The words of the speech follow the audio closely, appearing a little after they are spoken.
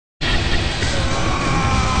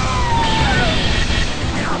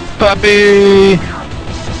puppy!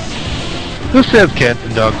 Who says cats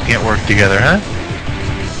and dogs can't work together, huh?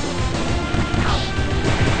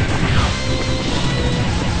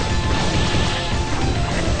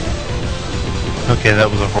 Okay, that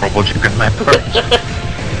was a horrible joke on my part.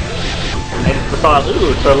 I just thought,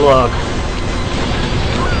 ooh, it's a log.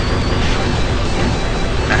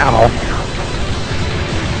 Ow.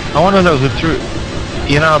 I want to know who threw...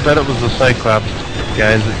 You know, I bet it was the Cyclops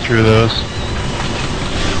guys that threw those.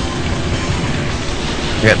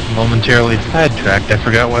 I got momentarily sidetracked. I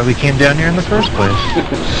forgot why we came down here in the first place.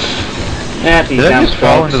 Did I just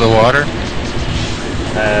fall into the water?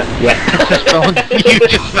 Yeah. You just fell into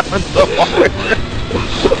the water.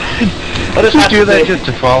 Did you do that just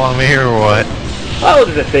to follow me or what? Oh,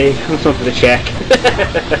 there's a thing. I just wanted to check.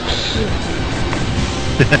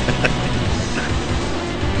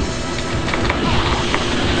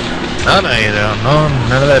 Oh no you don't. No,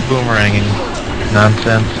 none of that boomeranging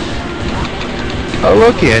nonsense. Oh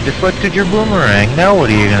looky, I deflected your boomerang. Now what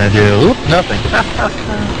are you gonna do? Oop, nothing.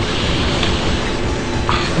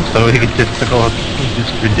 So egotistical, it's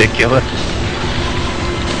just ridiculous.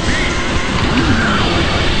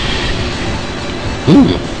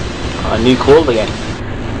 Ooh. A new cold again. I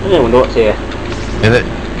don't even know what's here. Is it?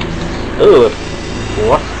 Ooh.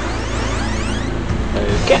 What?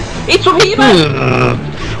 Okay. It's from He-Man!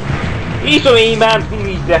 He's from He-Man!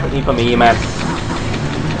 He's definitely from He-Man.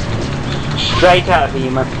 Straight out of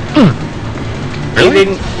He-Man.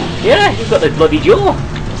 Really? Yeah, he's got the bloody jaw.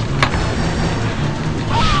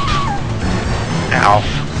 Ow.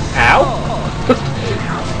 Ow?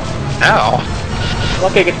 Ow.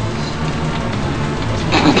 Okay, good.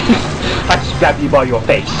 I just grabbed you by your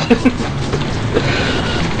face.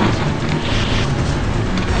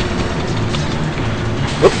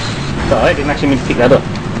 Oops. Sorry, I didn't actually mean to pick that up.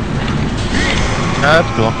 That's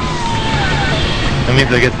cool. That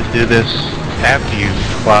means I get to do this after you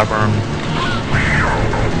clobber him.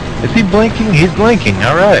 Is he blinking? He's blinking,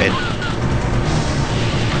 alright.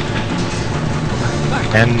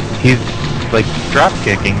 And he's, like,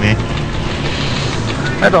 drop-kicking me.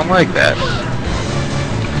 I don't like that.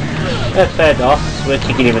 That's fair, Doss. We're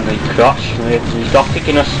kicking him in the crotch. He's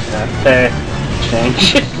drop-kicking us. Fair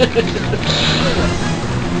change.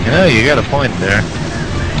 Yeah, you got a point there.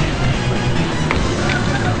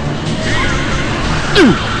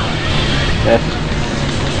 Yes.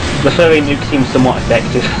 The furry nuke seems somewhat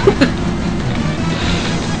effective.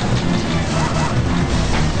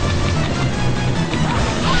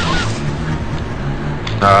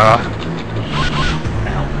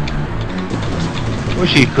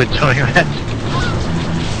 Wish he quit doing that.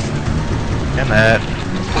 And that.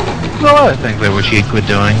 There's a lot of things I wish he'd quit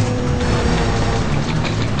doing.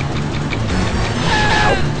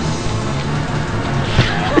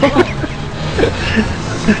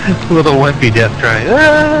 Little wimpy death try.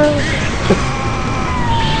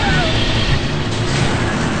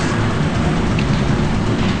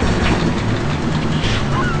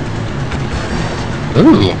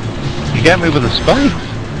 Ooh, you got me with the spikes.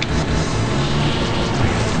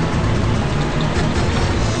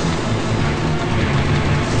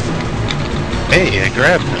 Hey, I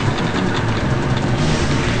grabbed him.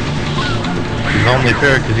 He's only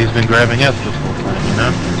fair because he's been grabbing us this whole time, you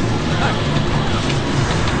know?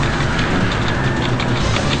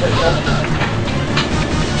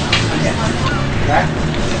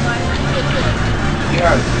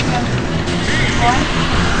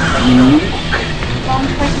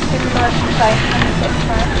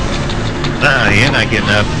 Nah, you're not getting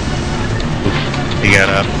up. Oops, he got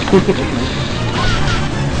up.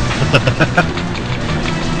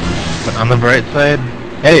 But on the bright side,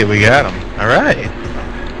 hey, we got him. Alright.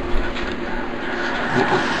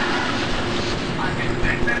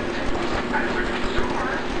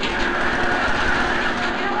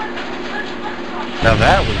 Now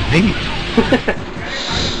that was neat.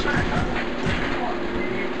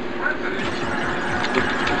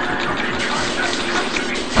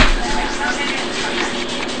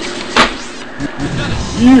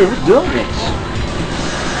 You've done it.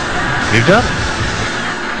 We've done it.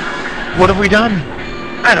 What have we done?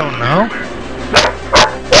 I don't know.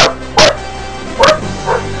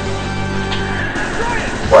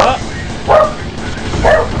 What?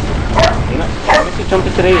 You know, if you jump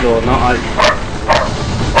into these or not,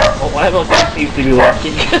 oh, whatever thing seems to be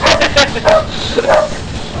working.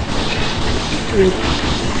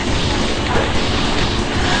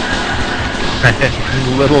 I have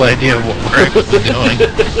little idea what we're actually doing.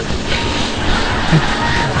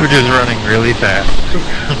 We're just running really fast.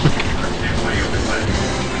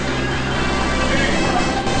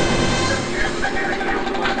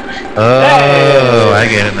 Oh, I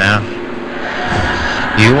get it now.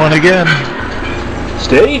 You won again.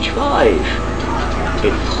 Stage 5.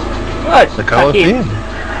 It's The Coliseum.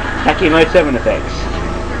 Tacky Mode 7 effects.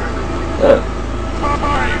 Oh.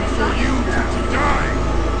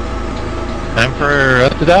 Time for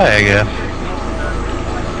us to die, I guess.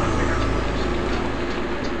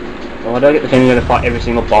 Well, I don't get the feeling you're going to fight every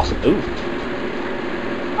single boss. Ooh.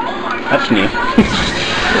 That's new.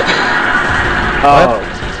 Oh.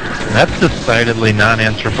 That's decidedly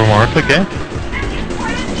non-anthropomorphic, eh?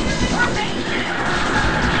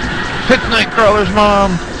 It's Nightcrawler's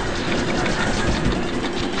mom!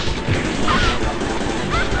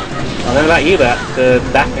 I don't know about you, but the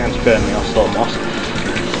background's throwing me off so much.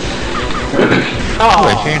 Oh,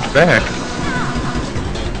 I changed back.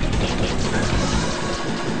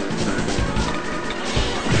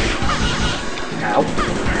 Ow.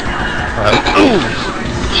 Ooh!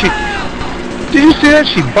 Did you see that?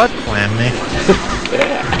 She butt slammed me.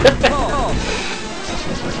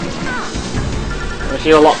 Well,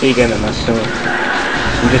 she's a lot bigger than us, so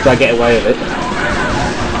you just gotta get away with it.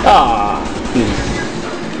 Ah.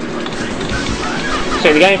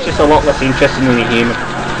 So the game's just a lot less interesting than a human.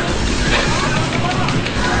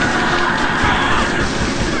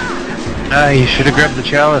 Ah, you should have grabbed the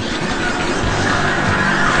chalice.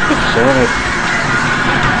 Sorry.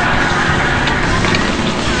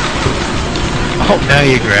 Oh, now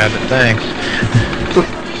you grab it, thanks.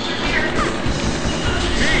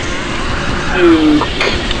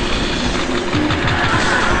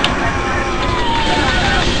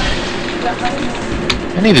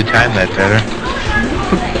 I need to time that better.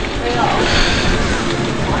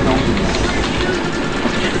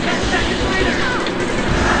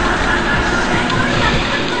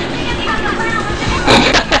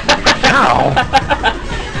 Ow!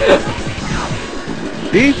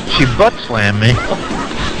 See? She butt slammed me.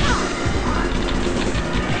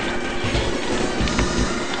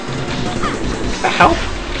 Help?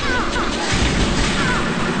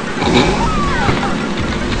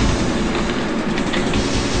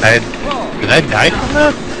 Did I die from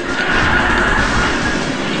that?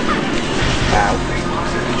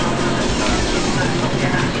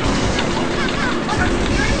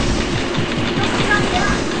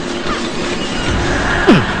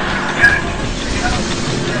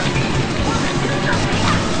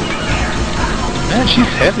 Man, she's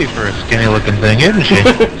heavy for a skinny looking thing, isn't she?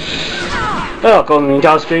 Oh, causing the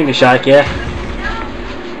entire screen to shake, yeah.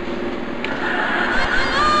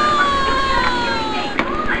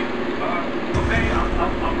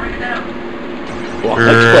 What?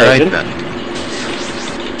 Explosion?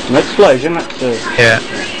 An explosion? That's yeah.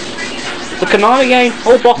 It's a Konami game.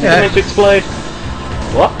 All bosses are meant to explode.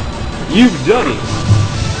 What? You've done it.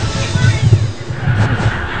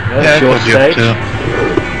 Yeah, short stage.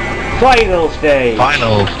 Final stage.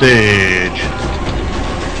 Final stage.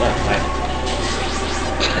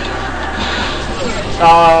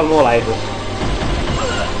 Oh, more lasers.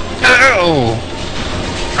 Oh!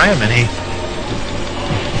 Criminy.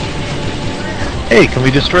 Hey, can we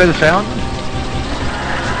destroy the fountain?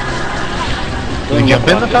 Can we jump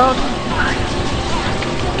in the fountain?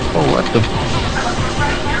 Oh, what the...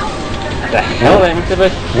 The hell am I?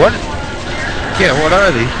 What? Yeah, what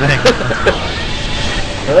are these things?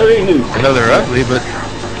 I know they're ugly, but...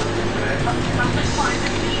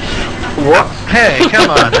 What? Hey, come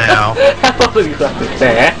on now. That wasn't exactly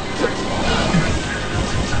fair.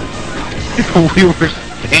 We were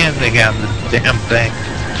standing on this damn thing.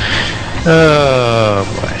 Oh,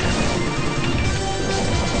 boy.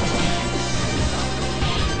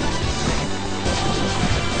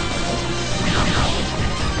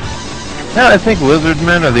 Now, I think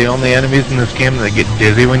lizardmen are the only enemies in this game that get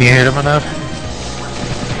dizzy when you hit them enough.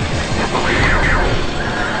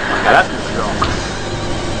 Yeah, that's strong.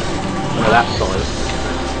 No, that's solid.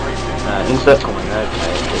 Insert coin,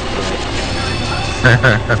 okay.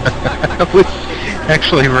 We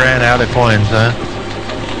actually ran out of coins, huh?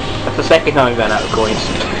 That's the second time we ran out of coins.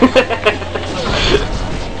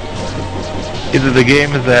 Either the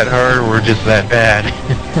game is that hard or we're just that bad.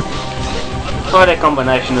 Probably a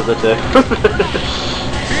combination of the two.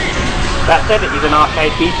 That said, it is an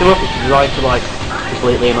arcade beat 'em up, which is designed to like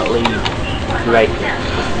completely and utterly rape it.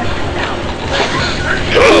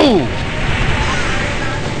 Oh!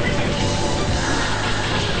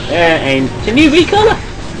 Yeah, and it's a new V-colour!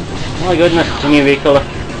 My goodness, it's a new V-colour.